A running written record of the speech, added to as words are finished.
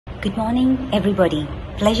Good morning, everybody.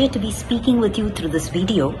 Pleasure to be speaking with you through this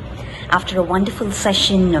video after a wonderful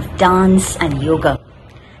session of dance and yoga.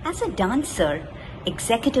 As a dancer,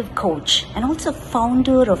 executive coach, and also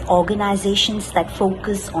founder of organizations that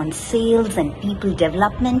focus on sales and people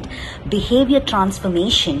development, behavior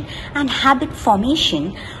transformation, and habit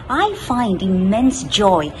formation, I find immense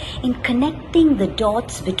joy in connecting the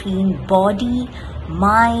dots between body,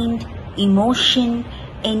 mind, emotion,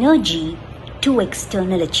 energy to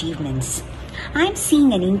external achievements. I'm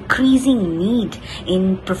seeing an increasing need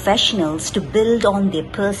in professionals to build on their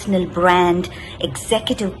personal brand,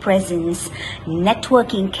 executive presence,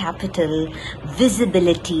 networking capital,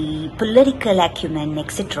 visibility, political acumen,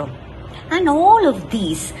 etc. And all of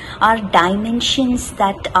these are dimensions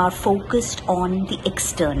that are focused on the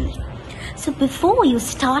external. So before you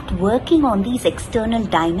start working on these external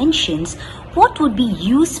dimensions, what would be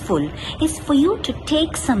useful is for you to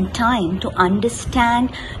take some time to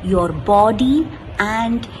understand your body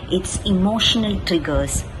and its emotional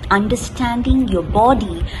triggers, understanding your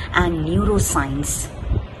body and neuroscience.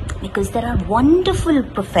 Because there are wonderful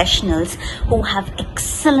professionals who have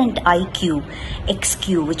excellent IQ,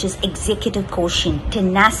 XQ, which is executive quotient,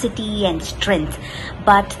 tenacity and strength.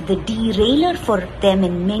 But the derailer for them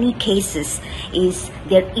in many cases is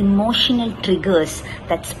their emotional triggers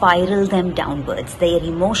that spiral them downwards, their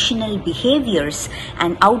emotional behaviors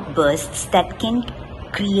and outbursts that can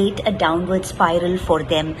create a downward spiral for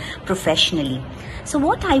them professionally. So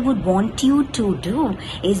what I would want you to do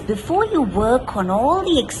is, before you work on all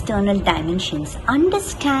the external dimensions,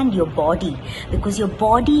 understand your body, because your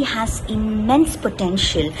body has immense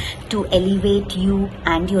potential to elevate you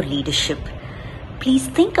and your leadership. Please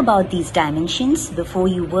think about these dimensions before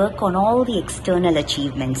you work on all the external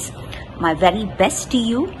achievements. My very best to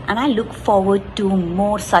you, and I look forward to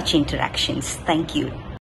more such interactions. Thank you.